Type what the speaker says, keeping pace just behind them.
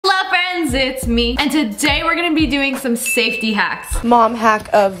friends, it's me. And today we're gonna be doing some safety hacks. Mom hack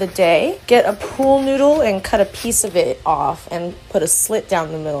of the day. Get a pool noodle and cut a piece of it off and put a slit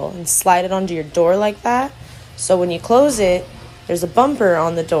down the middle and slide it onto your door like that. So when you close it, there's a bumper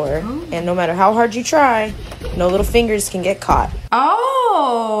on the door, and no matter how hard you try, no little fingers can get caught.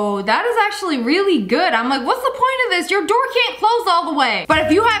 Oh, that is actually really good. I'm like, what's the point of this? Your door can't close all the way. But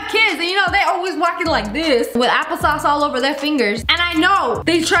if you have kids, and you know, they always walking like this with applesauce all over their fingers, and I know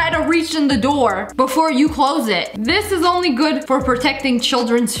they try to reach in the door before you close it. This is only good for protecting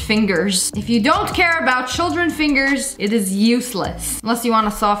children's fingers. If you don't care about children's fingers, it is useless. Unless you want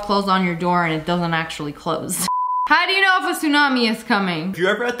a soft close on your door and it doesn't actually close. How do you know if a tsunami is coming? If you're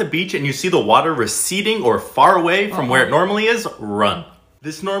ever at the beach and you see the water receding or far away from where it normally is, run.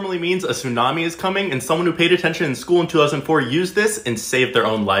 This normally means a tsunami is coming, and someone who paid attention in school in 2004 used this and saved their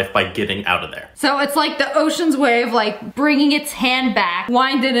own life by getting out of there. So it's like the ocean's way of like bringing its hand back,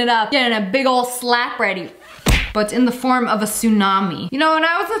 winding it up, getting a big old slap ready. But in the form of a tsunami. You know, when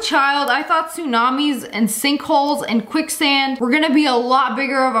I was a child, I thought tsunamis and sinkholes and quicksand were gonna be a lot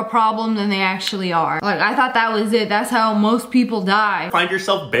bigger of a problem than they actually are. Like, I thought that was it. That's how most people die. Find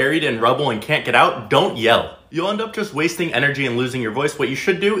yourself buried in rubble and can't get out? Don't yell. You'll end up just wasting energy and losing your voice. What you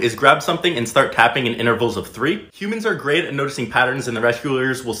should do is grab something and start tapping in intervals of 3. Humans are great at noticing patterns, and the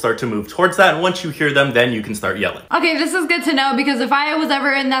rescuers will start to move towards that, and once you hear them, then you can start yelling. Okay, this is good to know, because if I was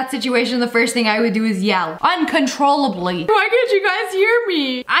ever in that situation, the first thing I would do is yell uncontrollably. Why can't you guys hear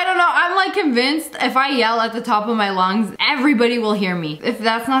me? I don't know, I'm like convinced if I yell at the top of my lungs, everybody will hear me. If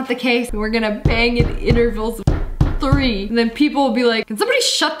that's not the case, we're gonna bang in intervals of 3. And then people will be like, can somebody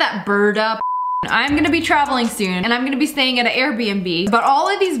shut that bird up? I'm gonna be traveling soon, and I'm gonna be staying at an Airbnb, but all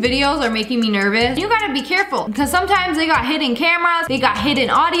of these videos are making me nervous. You gotta be careful, because sometimes they got hidden cameras, they got hidden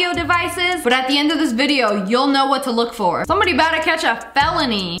audio devices, but at the end of this video, you'll know what to look for. Somebody about to catch a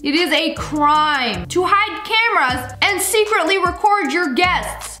felony. It is a crime to hide cameras and secretly record your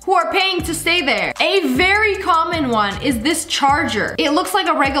guests who are paying to stay there. A very common one is this charger. It looks like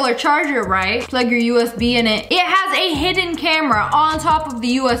a regular charger, right? Plug your USB in it. It has a hidden camera on top of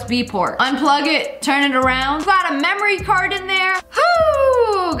the USB port. Unplug it, turn it around. Got a memory card in there.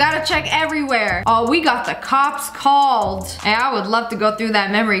 Whoo! Gotta check everywhere. Oh, we got the cops called. Hey, I would love to go through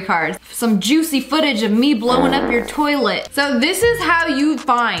that memory card. Some juicy footage of me blowing up your toilet. So this is how you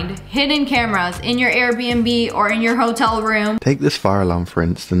find hidden cameras in your Airbnb or in your hotel room. Take this fire alarm for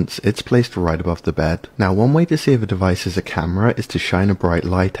instance. It's placed right above the bed. Now, one way to see if a device is a camera is to shine a bright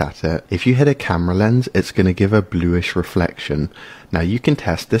light at it. If you hit a camera lens, it's going to give a bluish reflection. Now, you can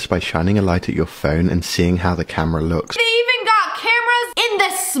test this by shining a light at your phone and seeing how the camera looks. They even got cameras in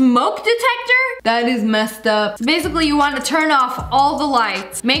the smoke detector? That is messed up. So basically, you want to turn off all the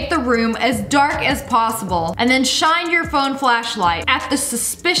lights, make the room as dark as possible, and then shine your phone flashlight at the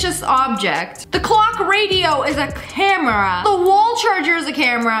suspicious object. The clock radio is a camera. The wall charger is a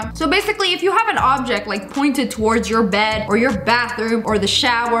camera. So basically, if you have an object like pointed towards your bed or your bathroom or the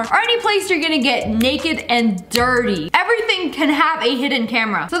shower or any place you're gonna get naked and dirty, everything can have a hidden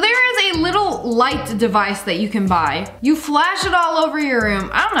camera. So there is a little light device that you can buy. You flash it all over your room.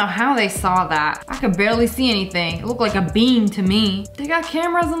 I don't know how they saw that. I could barely see anything. It looked like a beam to me. They got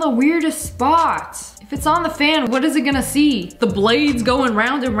cameras in the weirdest spots. If it's on the fan, what is it gonna see? The blades going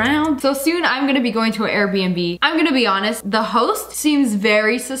round and round? So soon I'm gonna be going to an Airbnb. I'm gonna be honest, the host seems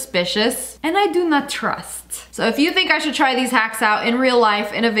very suspicious and I do not trust. So if you think I should try these hacks out in real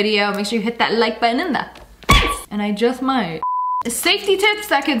life in a video, make sure you hit that like button in the face. And I just might. Safety tips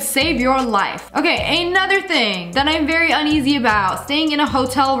that could save your life. Okay, another thing that I'm very uneasy about, staying in a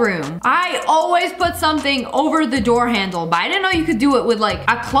hotel room. I always put something over the door handle, but I didn't know you could do it with like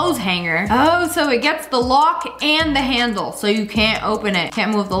a clothes hanger. Oh, so it gets the lock and the handle, so you can't open it.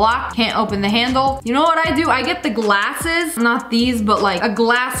 Can't move the lock, can't open the handle. You know what I do? I get the glasses, not these, but like a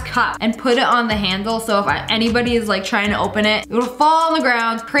glass cup, and put it on the handle, so if anybody is like trying to open it, it'll fall on the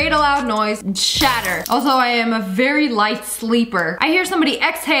ground, create a loud noise, and shatter. Also, I am a very light sleeper. I hear somebody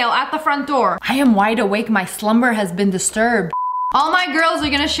exhale at the front door. I am wide awake, my slumber has been disturbed. All my girls are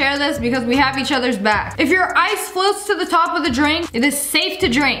gonna share this because we have each other's back. If your ice floats to the top of the drink, it is safe to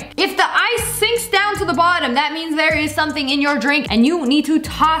drink. If the ice sinks down to the bottom, that means there is something in your drink and you need to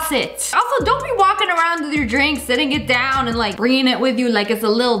toss it. Also, don't be walking around with your drink, sitting it down and like bringing it with you like it's a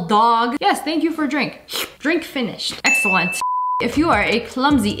little dog. Yes, thank you for drink. Drink finished. Excellent. If you are a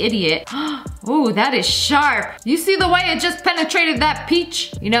clumsy idiot, oh, that is sharp. You see the way it just penetrated that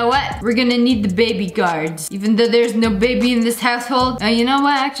peach? You know what? We're gonna need the baby guards. Even though there's no baby in this household. You know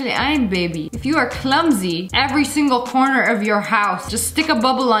what? Actually, I'm baby. If you are clumsy, every single corner of your house, just stick a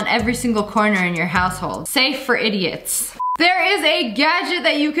bubble on every single corner in your household. Safe for idiots. There is a gadget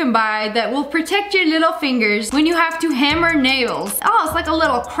that you can buy that will protect your little fingers when you have to hammer nails. Oh, it's like a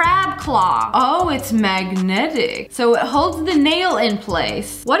little crab claw. Oh, it's magnetic. So it holds the nail in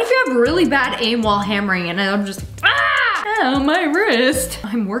place. What if you have really bad aim while hammering and I'm just, ow, my wrist.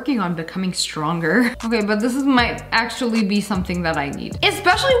 I'm working on becoming stronger. Okay, but this might actually be something that I need.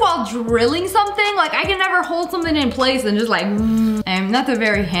 Especially while drilling something, like I can never hold something in place and just like, I'm not a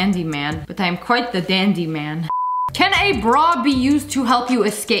very handy man, but I'm quite the dandy man. Can a bra be used to help you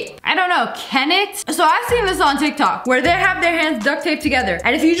escape? I don't know, can it? So I've seen this on TikTok where they have their hands duct taped together,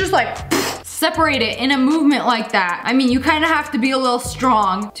 and if you just like separate it in a movement like that, I mean, you kind of have to be a little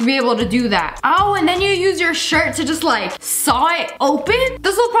strong to be able to do that. Oh, and then you use your shirt to just like saw it open?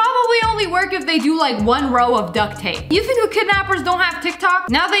 This will probably only work if they do like one row of duct tape. You think the kidnappers don't have TikTok?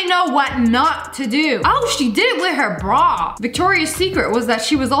 Now they know what not to do. Oh, she did it with her bra. Victoria's secret was that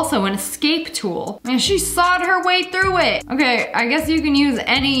she was also an escape tool, and she sawed her way through it. Okay, I guess you can use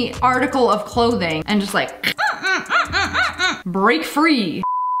any article of clothing and just like break free.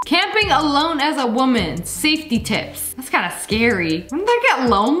 Camping alone as a woman, safety tips. That's kind of scary. Wouldn't that get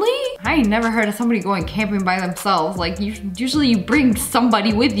lonely? I ain't never heard of somebody going camping by themselves. Like, usually you bring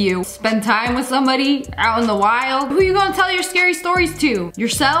somebody with you. Spend time with somebody out in the wild. Who you gonna tell your scary stories to?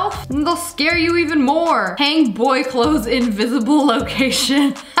 Yourself? And they'll scare you even more. Hang boy clothes in visible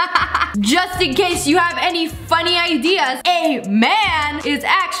location. Just in case you have any funny ideas, a man is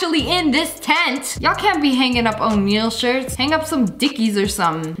actually in this tent. Y'all can't be hanging up O'Neill shirts. Hang up some Dickies or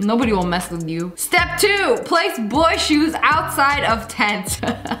something. Nobody will mess with you. Step 2, place boy shoes outside of tent.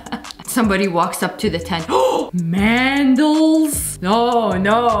 Somebody walks up to the tent. Oh, Mandals. No,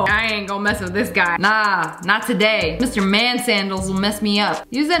 no, I ain't gonna mess with this guy. Nah, not today. Mr. Man Sandals will mess me up.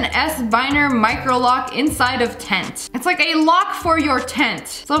 Use an S-Biner micro lock inside of tent. It's like a lock for your tent.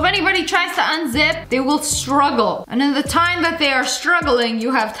 So if anybody tries to unzip, they will struggle. And in the time that they are struggling,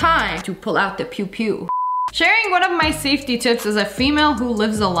 you have time to pull out the pew-pew. Sharing one of my safety tips as a female who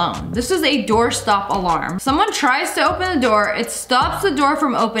lives alone. This is a door stop alarm. Someone tries to open the door, it stops the door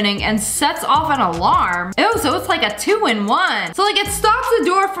from opening and sets off an alarm. Oh, so it's like a 2-in-1. So like it stops the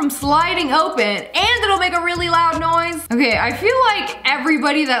door from sliding open and it'll make a really loud noise. Okay, I feel like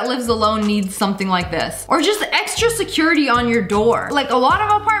everybody that lives alone needs something like this. Or just extra security on your door. Like a lot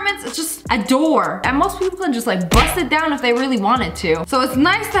of apartments, it's just a door. And most people can just like bust it down if they really wanted to. So it's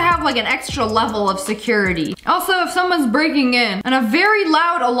nice to have like an extra level of security. Also, if someone's breaking in and a very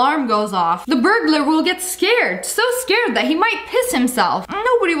loud alarm goes off, the burglar will get scared. So scared that he might piss himself.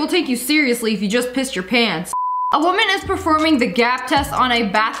 Nobody will take you seriously if you just pissed your pants. A woman is performing the gap test on a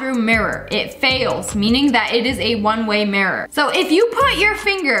bathroom mirror. It fails, meaning that it is a one-way mirror. So if you put your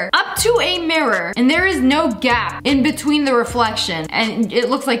finger up to a mirror and there is no gap in between the reflection and it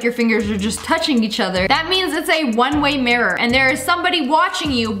looks like your fingers are just touching each other, that means it's a one-way mirror and there is somebody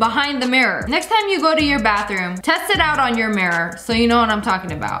watching you behind the mirror. Next time you go to your bathroom, test it out on your mirror so you know what I'm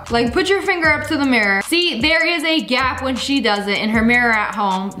talking about. Like put your finger up to the mirror. See, there is a gap when she does it in her mirror at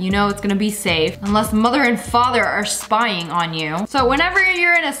home. You know it's gonna be safe unless mother and father are spying on you. So whenever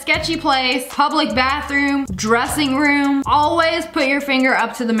you're in a sketchy place, public bathroom, dressing room, always put your finger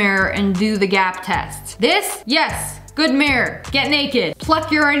up to the mirror and do the gap test. This, yes, good mirror. Get naked.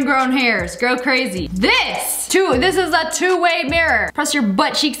 Pluck your ingrown hairs. Go crazy. This is a two-way mirror. Press your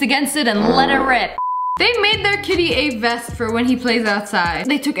butt cheeks against it and let it rip. They made their kitty a vest for when he plays outside.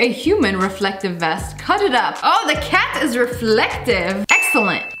 They took a human reflective vest, cut it up. Oh, the cat is reflective.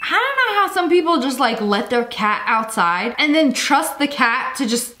 Excellent. I don't know how some people just like let their cat outside and then trust the cat to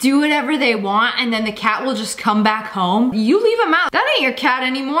just do whatever they want and then the cat will just come back home. You leave them out. That ain't your cat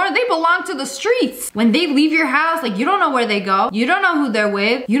anymore. They belong to the streets. When they leave your house, like you don't know where they go. You don't know who they're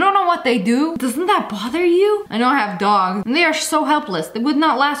with. You don't know what they do. Doesn't that bother you? I know I have dogs and they are so helpless. They would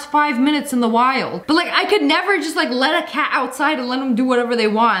not last 5 minutes in the wild. But like I could never just like let a cat outside and let them do whatever they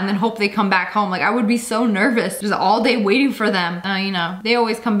want and then hope they come back home. Like I would be so nervous just all day waiting for them. You know, they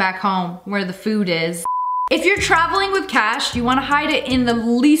always come back home where the food is. If you're traveling with cash, you want to hide it in the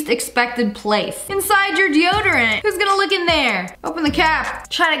least expected place. Inside your deodorant. Who's gonna look in there? Open the cap.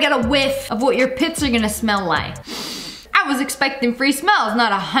 Try to get a whiff of what your pits are gonna smell like. I was expecting free smells,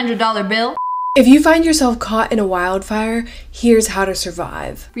 not $100 bill. If you find yourself caught in a wildfire, here's how to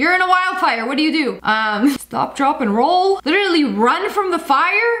survive. You're in a wildfire, what do you do? Stop, drop, and roll? Literally run from the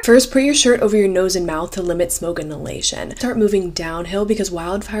fire? First, put your shirt over your nose and mouth to limit smoke inhalation. Start moving downhill because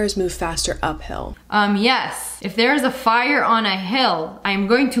wildfires move faster uphill. Yes. If there is a fire on a hill, I'm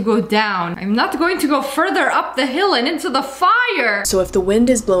going to go down. I'm not going to go further up the hill and into the fire. So if the wind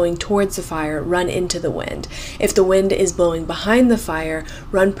is blowing towards the fire, run into the wind. If the wind is blowing behind the fire,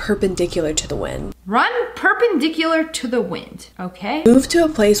 run perpendicular to the wind. Run perpendicular to the wind, okay? Move to a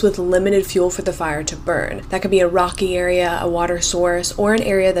place with limited fuel for the fire to burn. That could be a rocky area, a water source, or an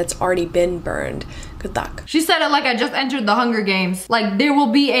area that's already been burned. Good luck. She said it like I just entered the Hunger Games. Like, there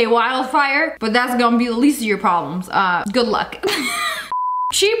will be a wildfire, but that's gonna be the least of your problems. Good luck.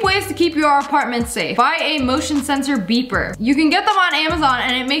 Cheap ways to keep your apartment safe. Buy a motion sensor beeper. You can get them on Amazon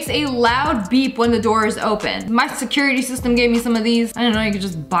and it makes a loud beep when the door is open. My security system gave me some of these. I didn't know you could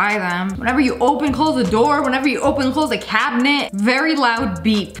just buy them. Whenever you open, close a door, whenever you open, close a cabinet, very loud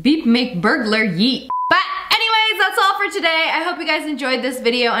beep. Beep make burglar yeet. But anyways, that's all for today. I hope you guys enjoyed this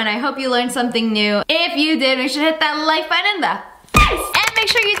video and I hope you learned something new. If you did, make sure to hit that like button in the face. And make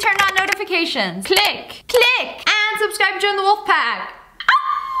sure you turn on notifications. Click, and subscribe to join the wolf pack.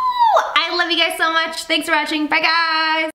 I love you guys so much. Thanks for watching. Bye guys.